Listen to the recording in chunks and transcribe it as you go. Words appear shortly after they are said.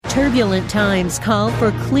Turbulent times call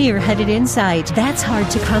for clear-headed insight. That's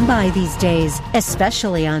hard to come by these days,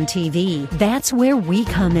 especially on TV. That's where we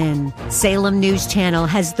come in. Salem News Channel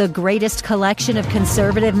has the greatest collection of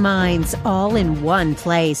conservative minds all in one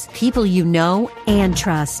place. People you know and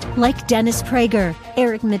trust, like Dennis Prager,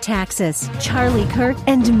 Eric Metaxas, Charlie Kirk,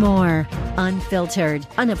 and more. Unfiltered,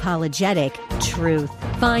 unapologetic truth.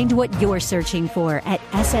 Find what you're searching for at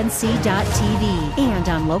snc.tv and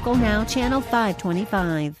on Local Now, Channel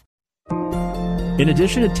 525. In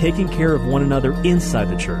addition to taking care of one another inside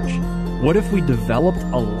the church, what if we developed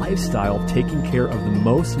a lifestyle of taking care of the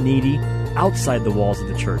most needy outside the walls of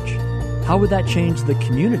the church? How would that change the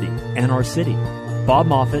community and our city? Bob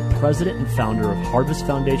Moffett, president and founder of Harvest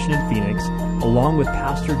Foundation in Phoenix, along with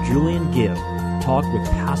Pastor Julian Gibb, talk with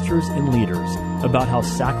pastors and leaders about how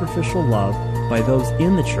sacrificial love by those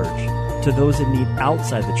in the church to those in need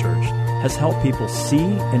outside the church has helped people see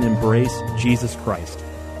and embrace Jesus Christ.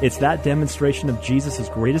 It's that demonstration of Jesus'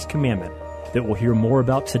 greatest commandment that we'll hear more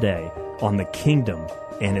about today on The Kingdom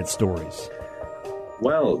and Its Stories.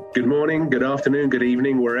 Well, good morning, good afternoon, good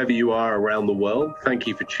evening, wherever you are around the world. Thank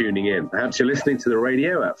you for tuning in. Perhaps you're listening to the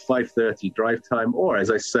radio at 5:30 drive time, or as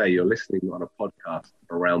I say, you're listening on a podcast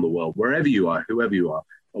around the world. Wherever you are, whoever you are,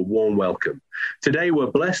 a warm welcome. Today, we're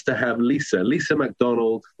blessed to have Lisa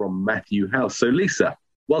McDonald from Matthew House. So Lisa,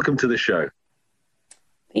 welcome to the show.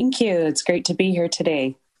 Thank you. It's great to be here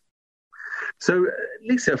today. So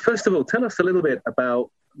Lisa, first of all, tell us a little bit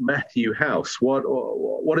about Matthew House.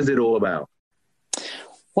 What is it all about?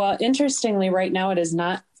 Well, interestingly, right now it is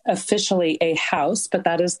not officially a house, but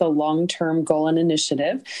that is the long-term goal and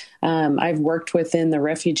initiative. I've worked within the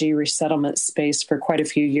refugee resettlement space for quite a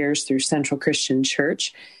few years through Central Christian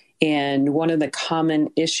Church. And one of the common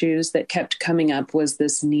issues that kept coming up was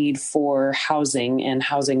this need for housing and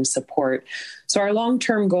housing support. So our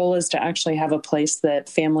long-term goal is to actually have a place that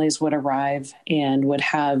families would arrive and would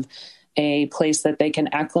have a place that they can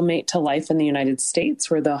acclimate to life in the United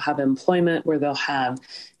States, where they'll have employment, where they'll have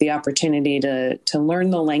the opportunity to learn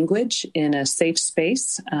the language in a safe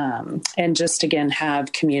space, and just, again,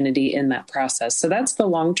 have community in that process. So that's the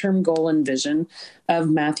long-term goal and vision of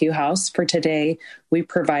Matthew House. For today, we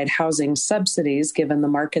provide housing subsidies, given the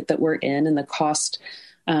market that we're in and the cost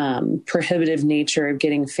prohibitive nature of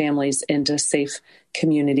getting families into safe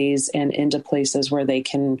communities and into places where they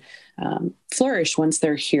can flourish once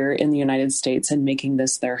they're here in the United States and making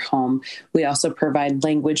this their home. We also provide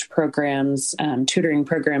language programs, tutoring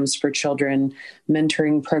programs for children,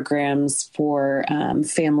 mentoring programs for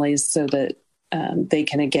families so that they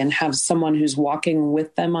can, again, have someone who's walking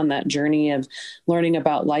with them on that journey of learning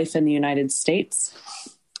about life in the United States.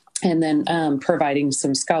 And then providing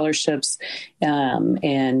some scholarships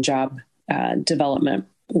and job development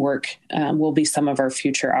work will be some of our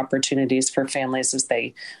future opportunities for families as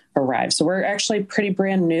they arrive. So we're actually pretty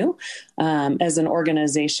brand new as an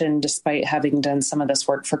organization, despite having done some of this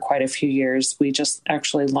work for quite a few years. We just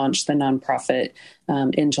actually launched the nonprofit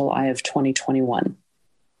in July of 2021.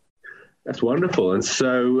 That's wonderful. And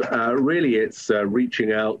so really it's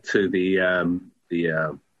reaching out to the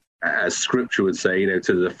as Scripture would say,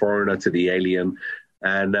 to the foreigner, to the alien,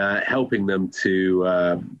 and helping them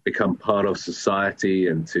to become part of society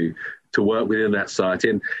and to work within that society.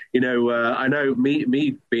 And, I know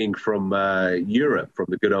me being from Europe, from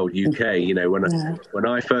the good old UK, when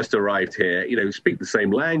I first arrived here, speak the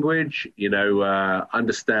same language,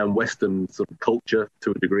 understand Western sort of culture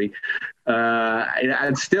to a degree.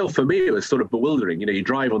 And still, for me, it was sort of bewildering. You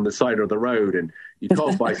drive on the side of the road and you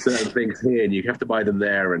can't buy certain things here and you have to buy them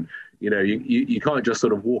there. And, you can't just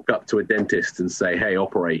sort of walk up to a dentist and say, hey,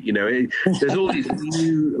 operate. There's all these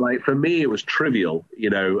new, for me, it was trivial,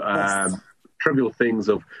 trivial things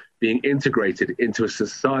of being integrated into a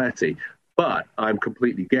society. But I'm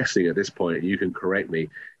completely guessing at this point, and you can correct me,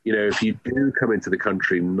 if you do come into the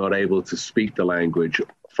country not able to speak the language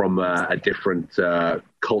from a different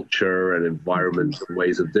culture and environment and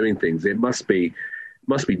ways of doing things, it must be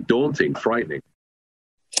daunting, frightening.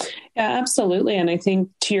 Yeah, absolutely. And I think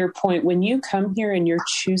to your point, when you come here and you're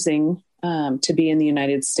choosing to be in the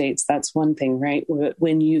United States, that's one thing, right?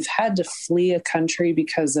 When you've had to flee a country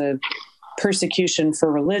because of persecution for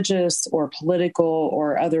religious or political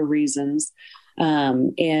or other reasons,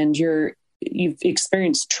 and you've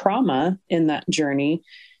experienced trauma in that journey,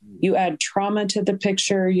 you add trauma to the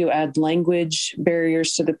picture, you add language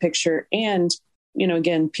barriers to the picture, and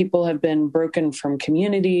again, people have been broken from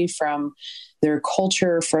community, from their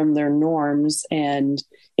culture, from their norms. And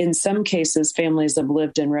in some cases, families have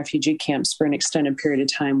lived in refugee camps for an extended period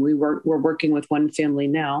of time. We're working with one family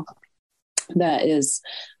now that is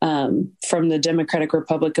from the Democratic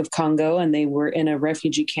Republic of Congo, and they were in a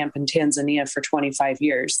refugee camp in Tanzania for 25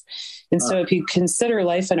 years. And so if you consider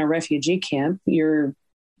life in a refugee camp, you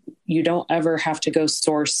don't ever have to go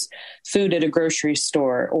source food at a grocery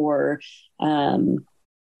store or,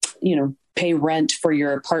 pay rent for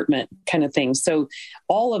your apartment kind of thing. So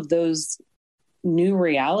all of those new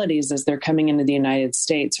realities as they're coming into the United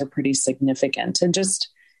States are pretty significant. And just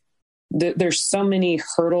there's so many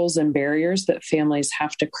hurdles and barriers that families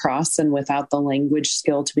have to cross. And without the language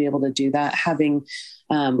skill to be able to do that, having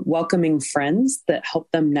welcoming friends that help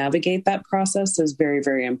them navigate that process is very,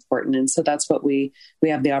 very important. And so that's what we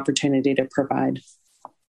have the opportunity to provide.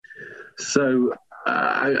 So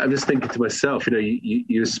I'm just thinking to myself,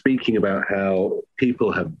 you're speaking about how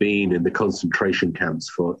people have been in the concentration camps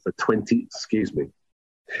for 20,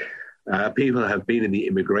 people have been in the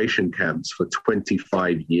immigration camps for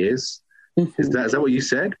 25 years. Mm-hmm. Is that what you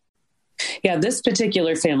said? Yeah, this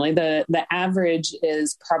particular family, the average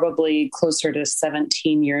is probably closer to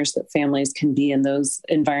 17 years that families can be in those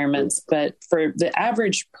environments. But for the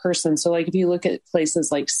average person, so like if you look at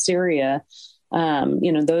places like Syria,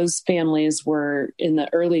 those families were in the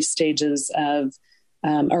early stages of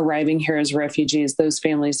arriving here as refugees. Those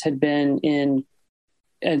families had been in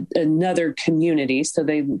another community. So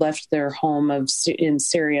they left their home in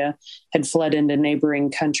Syria, had fled into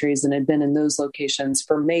neighboring countries, and had been in those locations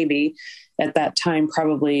for maybe at that time,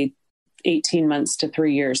 probably 18 months to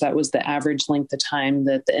 3 years. That was the average length of time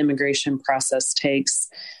that the immigration process takes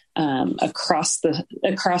across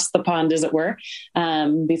the pond, as it were,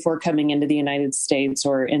 before coming into the United States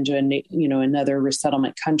or into another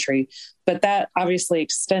resettlement country. But that obviously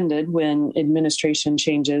extended when administration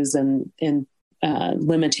changes and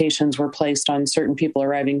limitations were placed on certain people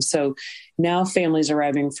arriving. So now families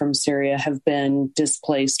arriving from Syria have been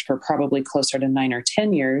displaced for probably closer to 9 or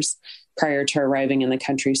 10 years prior to arriving in the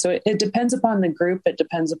country. So it depends upon the group. It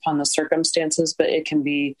depends upon the circumstances, but it can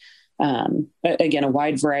be, again, a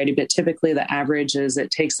wide variety. But typically the average is it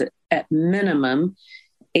takes at minimum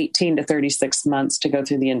 18 to 36 months to go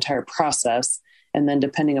through the entire process. And then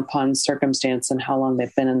depending upon circumstance and how long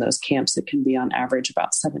they've been in those camps, it can be on average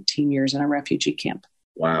about 17 years in a refugee camp.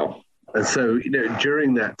 Wow. And so,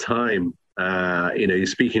 during that time, you're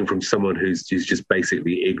speaking from someone who's just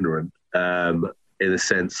basically ignorant in the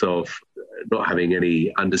sense of not having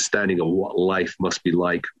any understanding of what life must be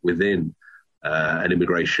like within an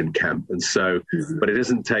immigration camp. And so, but it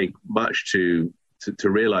doesn't take much to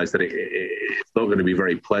realize that it's not going to be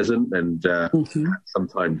very pleasant and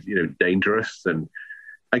sometimes, dangerous and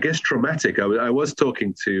I guess traumatic. I was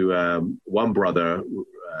talking to one brother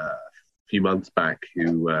a few months back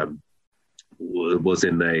who was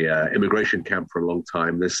in a immigration camp for a long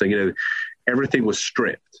time. They're saying, everything was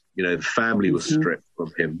stripped. The family was stripped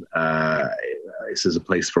from him. This is a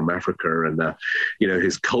place from Africa, and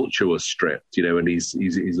his culture was stripped. And he's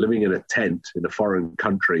living in a tent in a foreign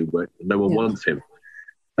country where no one wants him.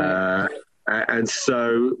 And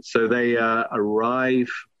so they arrive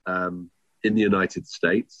in the United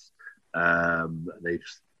States.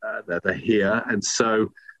 They're here, and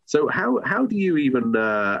so how do you even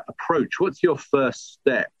approach? What's your first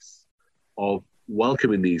steps of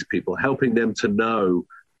welcoming these people, helping them to know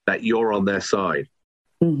that you're on their side?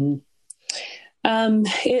 Mm-hmm.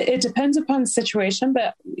 It depends upon the situation,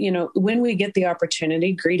 but, when we get the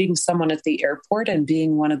opportunity, greeting someone at the airport and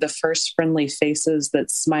being one of the first friendly faces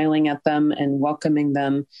that's smiling at them and welcoming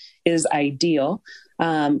them is ideal.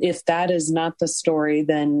 If that is not the story,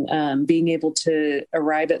 then being able to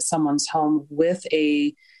arrive at someone's home with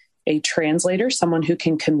a translator, someone who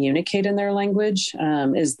can communicate in their language,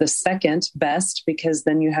 is the second best, because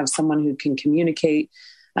then you have someone who can communicate.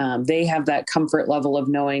 They have that comfort level of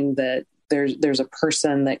knowing that there's a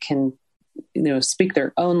person that can, speak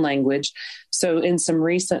their own language. So in some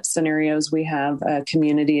recent scenarios, we have a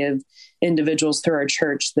community of individuals through our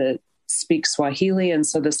church that speak Swahili. And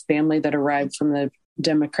so this family that arrived from the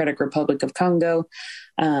Democratic Republic of Congo,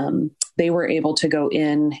 they were able to go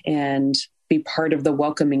in and be part of the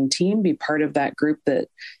welcoming team, be part of that group that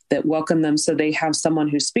welcomed them. So they have someone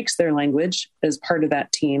who speaks their language as part of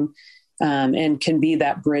that team. And can be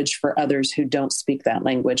that bridge for others who don't speak that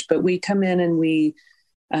language. But we come in and we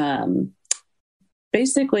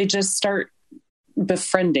basically just start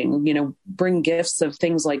befriending, bring gifts of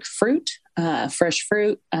things like fruit, fresh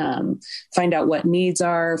fruit, find out what needs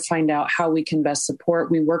are, find out how we can best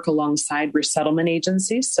support. We work alongside resettlement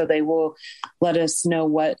agencies, so they will let us know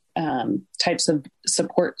what types of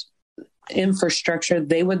support infrastructure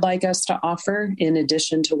they would like us to offer in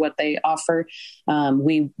addition to what they offer.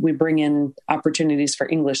 We bring in opportunities for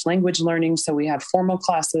English language learning. So we have formal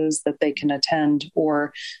classes that they can attend,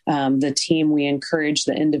 or the team, we encourage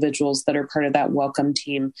the individuals that are part of that welcome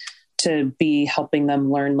team to be helping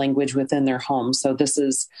them learn language within their home. So this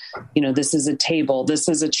is a table, this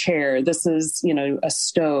is a chair, this is, a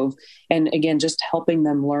stove. And again, just helping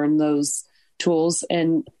them learn those tools.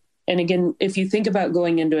 And again, if you think about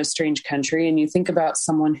going into a strange country and you think about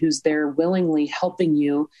someone who's there willingly helping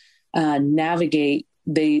you navigate,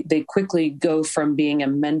 they quickly go from being a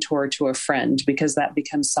mentor to a friend, because that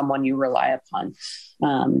becomes someone you rely upon.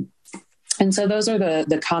 And so those are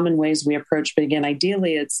the common ways we approach. But again,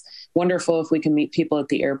 ideally, it's wonderful if we can meet people at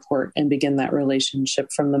the airport and begin that relationship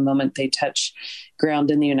from the moment they touch ground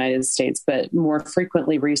in the United States. But more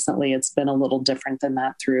frequently recently, it's been a little different than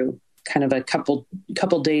that, through kind of a couple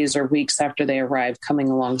days or weeks after they arrive, coming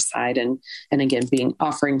alongside and again,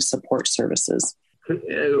 offering support services.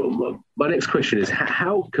 My next question is,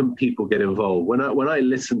 how can people get involved? When I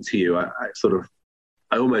listen to you, I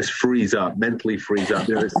almost mentally freeze up.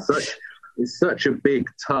 It's such a big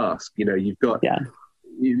task. You've got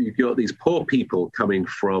these poor people coming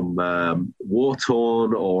from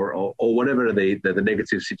war-torn or whatever the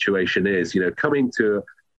negative situation is, coming to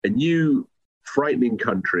a new frightening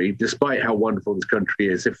country, despite how wonderful this country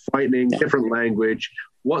is. It's frightening, different language.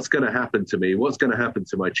 What's going to happen to me? What's going to happen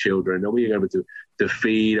to my children? Are we going to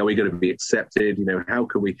feed? Are we going to be accepted? How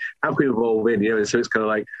can we evolve in? And so it's kind of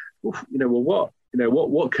like,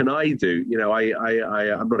 what can I do?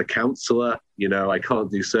 I'm not a counselor. I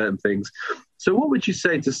can't do certain things. So what would you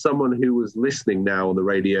say to someone who was listening now on the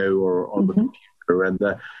radio or on the computer, and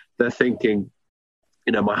they're thinking,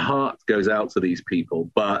 my heart goes out to these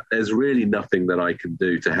people, but there's really nothing that I can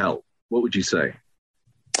do to help? What would you say?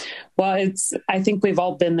 Well, I think we've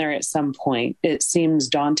all been there at some point. It seems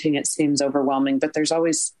daunting, it seems overwhelming, but there's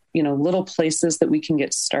always, little places that we can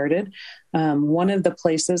get started. One of the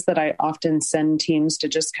places that I often send teams to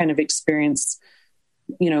just kind of experience,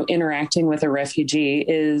 interacting with a refugee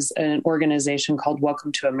is an organization called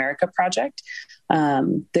Welcome to America Project.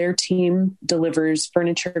 Their team delivers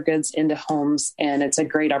furniture goods into homes, and it's a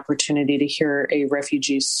great opportunity to hear a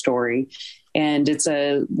refugee's story. And it's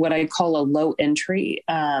what I call a low entry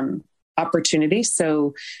opportunity.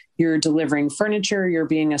 So you're delivering furniture, you're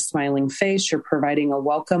being a smiling face, you're providing a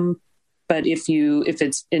welcome. But if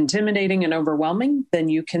it's intimidating and overwhelming, then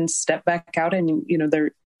you can step back out, and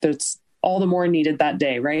there's all the more needed that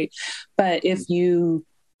day, right? But if you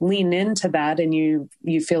lean into that and you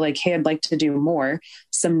feel like, hey, I'd like to do more,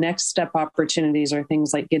 some next step opportunities are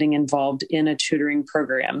things like getting involved in a tutoring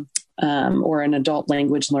program or an adult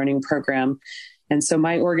language learning program. And so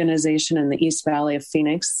my organization in the East Valley of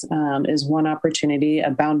Phoenix is one opportunity.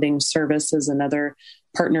 Abounding Service is another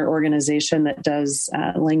partner organization that does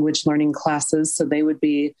language learning classes. So they would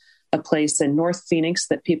be a place in North Phoenix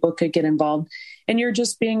that people could get involved. And you're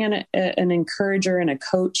just being an encourager and a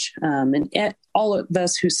coach. And all of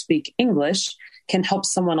us who speak English can help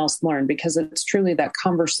someone else learn, because it's truly that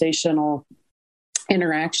conversational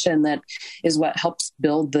interaction that is what helps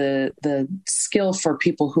build the skill for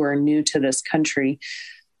people who are new to this country.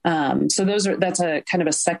 So that's a kind of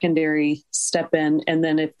a secondary step in. And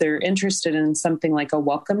then if they're interested in something like a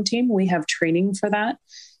welcome team, we have training for that.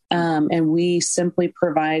 And we simply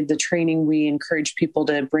provide the training. We encourage people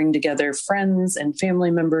to bring together friends and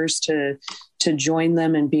family members to join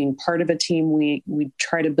them in being part of a team. We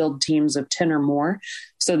try to build teams of 10 or more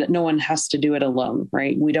so that no one has to do it alone,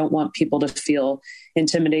 right? We don't want people to feel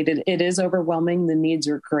intimidated. It is overwhelming. The needs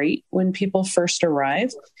are great when people first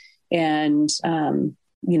arrive. And,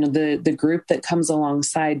 the group that comes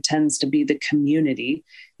alongside tends to be the community.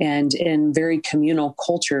 And in very communal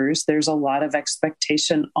cultures, there's a lot of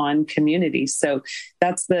expectation on community. So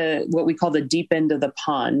that's what we call the deep end of the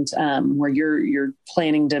pond, where you're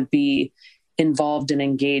planning to be involved and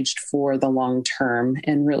engaged for the long term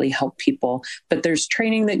and really help people. But there's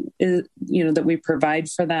training that we provide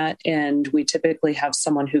for that. And we typically have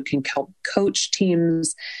someone who can help coach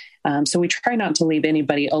teams. So we try not to leave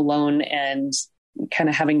anybody alone and kind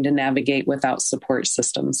of having to navigate without support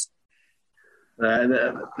systems.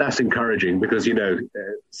 That's encouraging, because,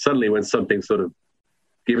 suddenly when something's sort of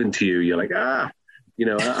given to you, you're like, I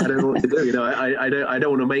don't know what to do. I don't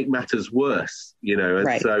want to make matters worse, And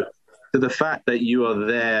right. So the fact that you are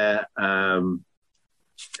there,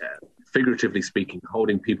 figuratively speaking,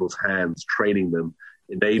 holding people's hands, training them,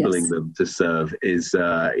 enabling them to serve is,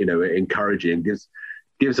 encouraging,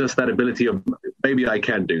 gives us that ability of, maybe I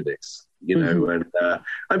can do this. and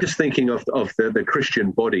I'm just thinking of the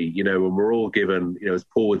Christian body, when we're all given, as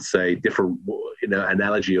Paul would say, different,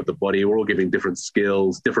 analogy of the body. We're all given different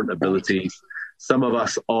skills, different abilities. Some of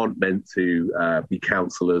us aren't meant to be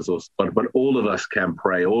counselors, but all of us can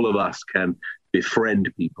pray. All of us can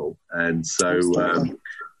befriend people, and so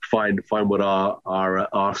find what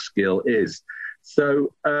our skill is.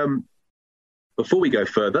 So before we go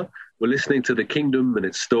further, we're listening to The Kingdom and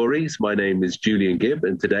Its Stories. My name is Julian Gibb,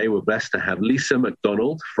 and today we're blessed to have Lisa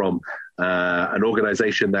McDonald from an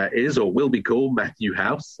organization that is or will be called Matthew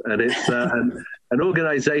House. And it's an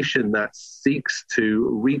organization that seeks to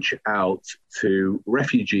reach out to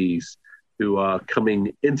refugees who are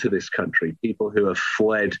coming into this country, people who have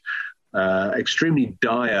fled extremely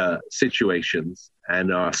dire situations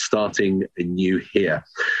and are starting anew here.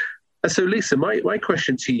 So, Lisa, my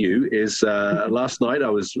question to you is, last night I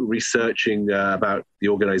was researching about the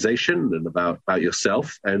organization and about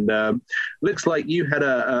yourself, and looks like you had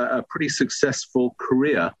a pretty successful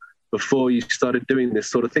career before you started doing this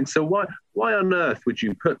sort of thing. So why on earth would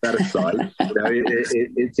you put that aside?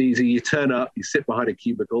 It's easy. You turn up, you sit behind a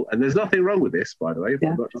cubicle, and there's nothing wrong with this, by the way. I'm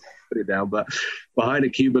not trying to put it down, but behind a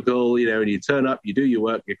cubicle, and you turn up, you do your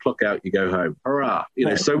work, you clock out, you go home. Hurrah!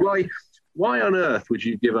 So why on earth would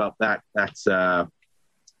you give up that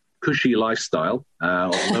cushy lifestyle,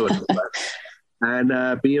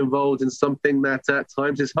 and be involved in something that at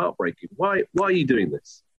times is heartbreaking? Why are you doing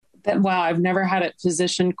this? Wow, I've never had it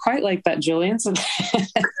positioned quite like that, Julian. So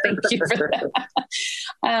thank you for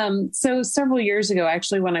that. So several years ago,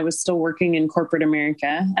 actually, when I was still working in corporate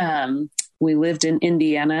America, we lived in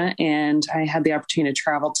Indiana, and I had the opportunity to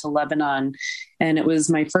travel to Lebanon. And it was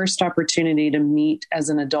my first opportunity to meet as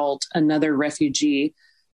an adult another refugee,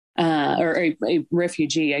 or a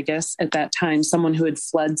refugee, I guess, at that time, someone who had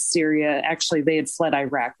fled Syria. Actually, they had fled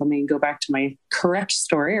Iraq. Let me go back to my correct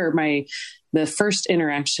story, or the first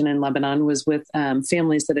interaction in Lebanon was with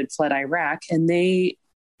families that had fled Iraq. And it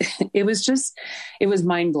was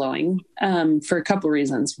mind blowing for a couple of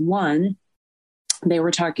reasons. One, they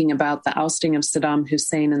were talking about the ousting of Saddam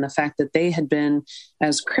Hussein and the fact that they had been,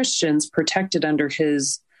 as Christians, protected under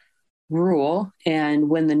his rule. And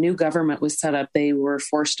when the new government was set up, they were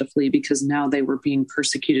forced to flee because now they were being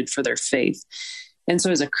persecuted for their faith. And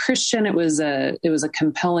so as a Christian, it was a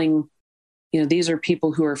compelling, these are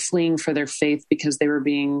people who are fleeing for their faith because they were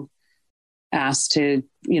being asked to,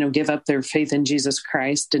 give up their faith in Jesus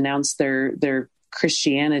Christ, denounce their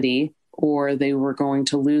Christianity, or they were going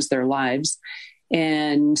to lose their lives.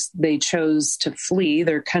 And they chose to flee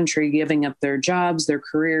their country, giving up their jobs, their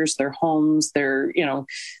careers, their homes, their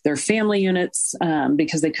family units,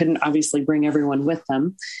 because they couldn't obviously bring everyone with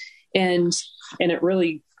them. And it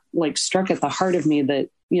really struck at the heart of me that,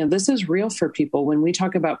 this is real for people. When we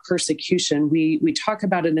talk about persecution, we talk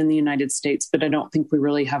about it in the United States, but I don't think we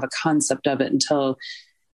really have a concept of it until,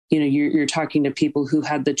 you're talking to people who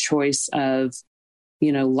had the choice of,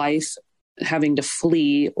 life, having to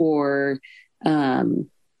flee, or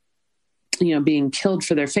being killed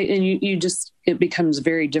for their faith. And it becomes a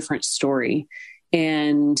very different story.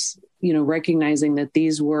 And, recognizing that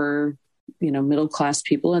these were, middle-class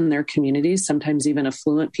people in their communities, sometimes even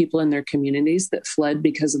affluent people in their communities that fled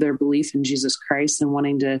because of their belief in Jesus Christ and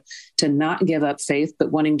wanting to not give up faith,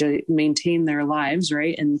 but wanting to maintain their lives,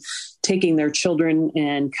 right? And taking their children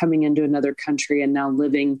and coming into another country and now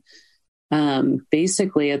living,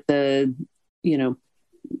 basically at the,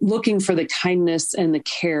 looking for the kindness and the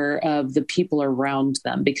care of the people around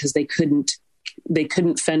them because they couldn't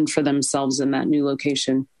fend for themselves in that new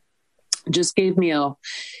location. Just gave me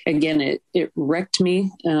it wrecked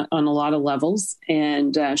me on a lot of levels.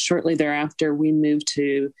 And shortly thereafter, we moved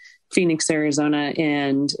to Phoenix, Arizona.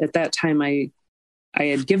 And at that time, I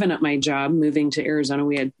had given up my job moving to Arizona.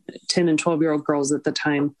 We had 10 and 12-year-old girls at the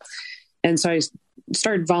time. And so I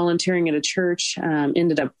started volunteering at a church,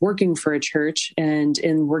 ended up working for a church, and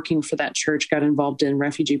in working for that church, got involved in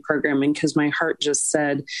refugee programming because my heart just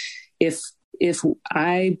said, if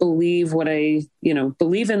I believe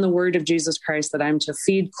believe in the word of Jesus Christ, that I'm to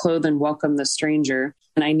feed, clothe, and welcome the stranger,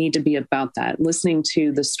 and I need to be about that. Listening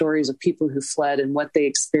to the stories of people who fled and what they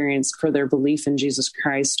experienced for their belief in Jesus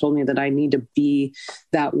Christ told me that I need to be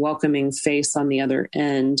that welcoming face on the other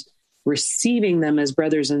end, receiving them as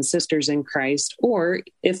brothers and sisters in Christ. Or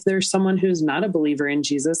if there's someone who's not a believer in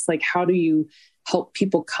Jesus, how do you help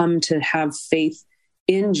people come to have faith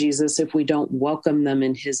in Jesus if we don't welcome them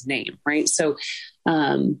in his name, right? So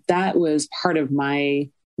that was part of my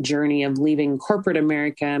journey of leaving corporate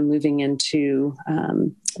America, moving into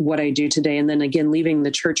what I do today. And then again, leaving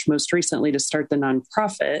the church most recently to start the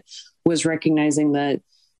nonprofit, was recognizing that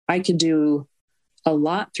I could do a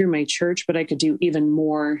lot through my church, but I could do even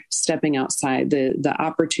more stepping outside. The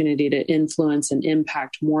opportunity to influence and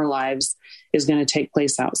impact more lives is going to take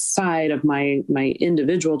place outside of my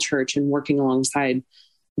individual church and working alongside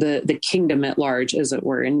the kingdom at large, as it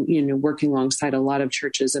were, and, working alongside a lot of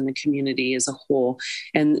churches in the community as a whole.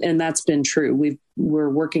 And that's been true. We're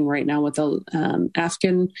working right now with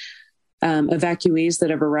Afghan evacuees that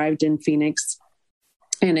have arrived in Phoenix.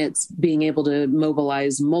 And it's being able to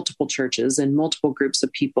mobilize multiple churches and multiple groups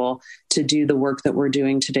of people to do the work that we're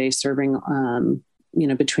doing today, serving,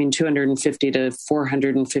 between 250 to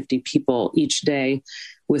 450 people each day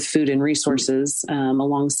with food and resources,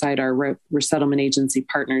 alongside our resettlement agency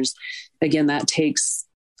partners. Again, that takes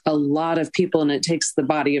a lot of people, and it takes the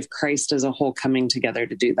body of Christ as a whole coming together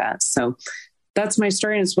to do that. So that's my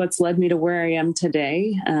story, and it's what's led me to where I am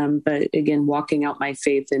today. But again, walking out my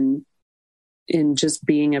faith in just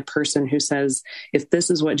being a person who says, if this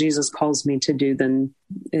is what Jesus calls me to do, then,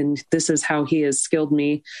 and this is how he has skilled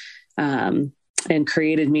me and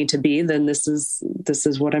created me to be, then this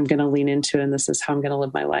is what I'm going to lean into, and this is how I'm going to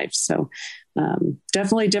live my life. So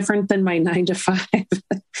definitely different than my 9 to 5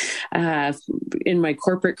 in my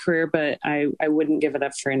corporate career, but I wouldn't give it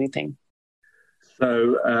up for anything.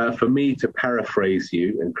 So for me to paraphrase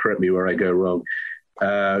you, and correct me where I go wrong,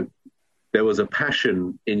 there was a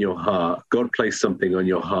passion in your heart. God placed something on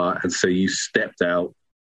your heart, and so you stepped out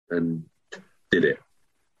and did it.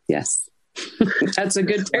 Yes. That's a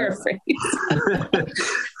good paraphrase.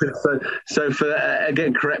 so for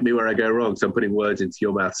again, correct me where I go wrong. So I'm putting words into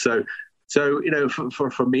your mouth. So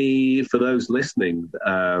for me, for those listening,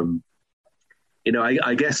 I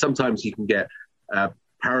guess sometimes you can get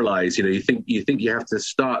paralyzed. You think you have to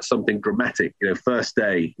start something dramatic. First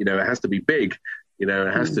day. It has to be big. It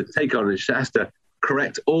has to take on. It has to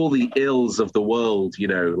correct all the ills of the world.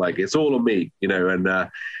 Like it's all on me.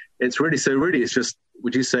 And it's really so. Really, it's just.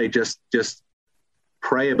 Would you say just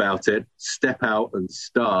pray about it, step out and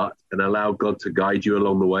start, and allow God to guide you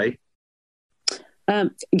along the way?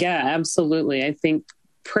 Yeah, absolutely. I think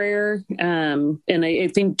prayer, and I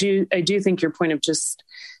do think your point of just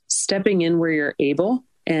stepping in where you're able,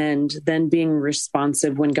 and then being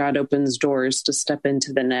responsive when God opens doors to step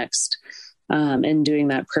into the next, and doing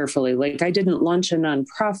that prayerfully. Like I didn't launch a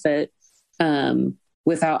nonprofit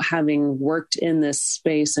without having worked in this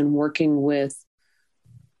space and working with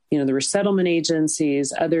the resettlement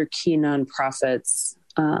agencies, other key nonprofits,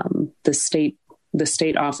 the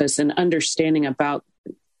state office, and understanding about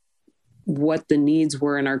what the needs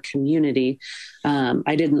were in our community.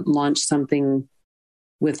 I didn't launch something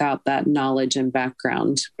without that knowledge and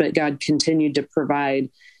background, but God continued to provide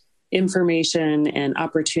information and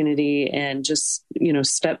opportunity, and just,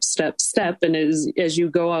 step. And as you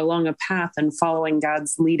go along a path and following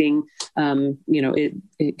God's leading,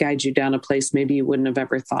 it guides you down a place maybe you wouldn't have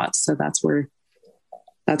ever thought. So that's where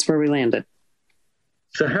we landed.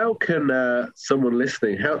 So how can someone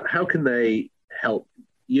listening, how can they help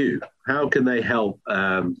you? How can they help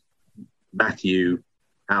Matthew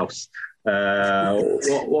House?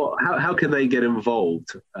 How can they get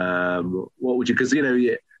involved? What would you, because,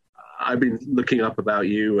 I've been looking up about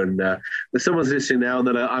you, and there's someone's listening now, and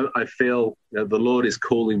then I feel the Lord is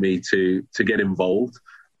calling me to get involved.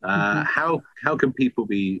 How can people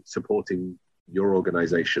be supporting your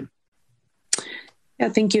organization? Yeah,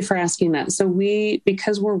 thank you for asking that. So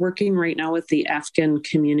because we're working right now with the Afghan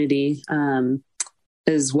community,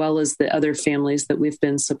 as well as the other families that we've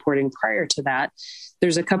been supporting prior to that,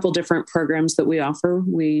 there's a couple different programs that we offer.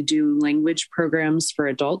 We do language programs for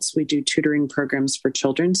adults. We do tutoring programs for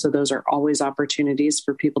children. So those are always opportunities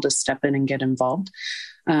for people to step in and get involved.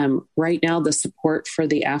 Right now, the support for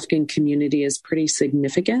the Afghan community is pretty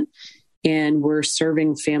significant, and we're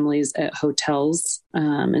serving families at hotels.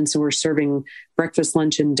 And so we're serving breakfast,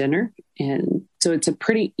 lunch, and dinner. And so it's a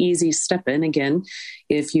pretty easy step in. Again,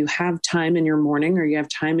 if you have time in your morning or you have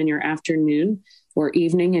time in your afternoon or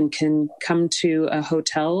evening and can come to a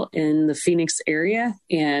hotel in the Phoenix area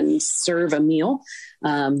and serve a meal,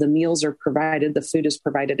 the meals are provided, the food is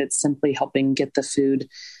provided. It's simply helping get the food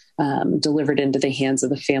delivered into the hands of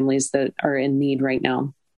the families that are in need right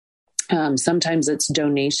now. Sometimes it's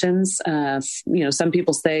donations. Some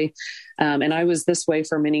people say, and I was this way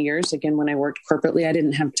for many years. Again, when I worked corporately, I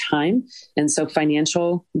didn't have time. And so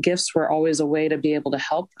financial gifts were always a way to be able to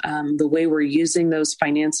help. The way we're using those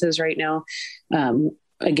finances right now,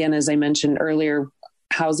 again, as I mentioned earlier,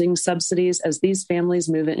 housing subsidies, as these families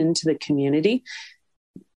move into the community,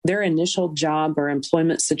 their initial job or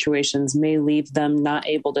employment situations may leave them not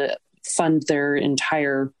able to fund their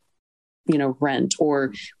entire rent,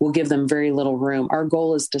 or will give them very little room. Our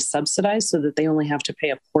goal is to subsidize so that they only have to pay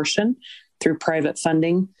a portion through private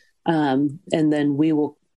funding. And then we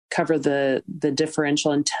will cover the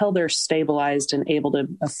differential until they're stabilized and able to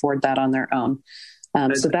afford that on their own.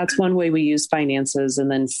 So that's one way we use finances,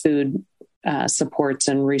 and then food supports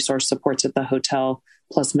and resource supports at the hotel,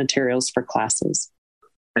 plus materials for classes.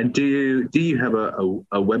 And do you have a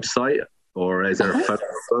website, or is there a phone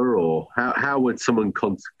number, or how would someone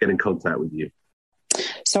get in contact with you?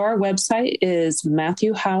 So our website is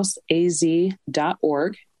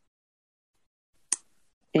MatthewHouseAZ.org.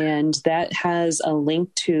 And that has a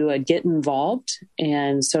link to Get Involved.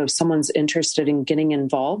 And so if someone's interested in getting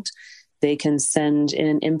involved, they can send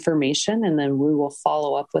in information, and then we will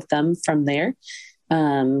follow up with them from there.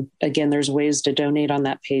 Again, there's ways to donate on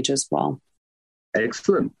that page as well.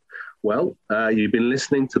 Excellent. Well, you've been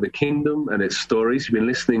listening to The Kingdom and Its Stories. You've been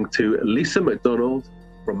listening to Lisa McDonald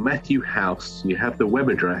from Matthew House. You have the web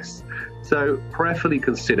address. So prayerfully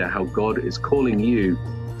consider how God is calling you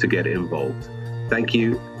to get involved. Thank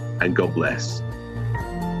you, and God bless.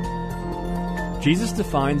 Jesus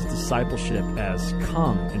defines discipleship as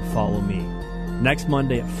come and follow me. Next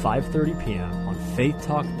Monday at 5:30 p.m. on Faith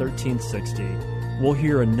Talk 1360, we'll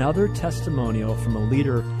hear another testimonial from a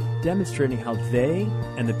leader demonstrating how they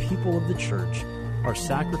and the people of the church are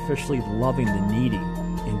sacrificially loving the needy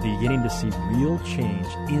and beginning to see real change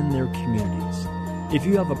in their communities. If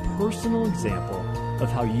you have a personal example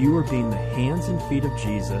of how you are being the hands and feet of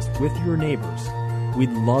Jesus with your neighbors,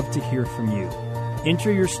 we'd love to hear from you.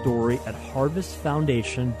 Enter your story at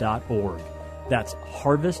harvestfoundation.org. That's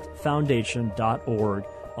harvestfoundation.org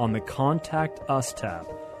on the Contact Us tab.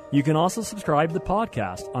 You can also subscribe to the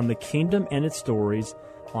podcast on The Kingdom and Its Stories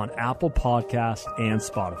on Apple Podcasts and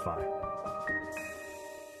Spotify.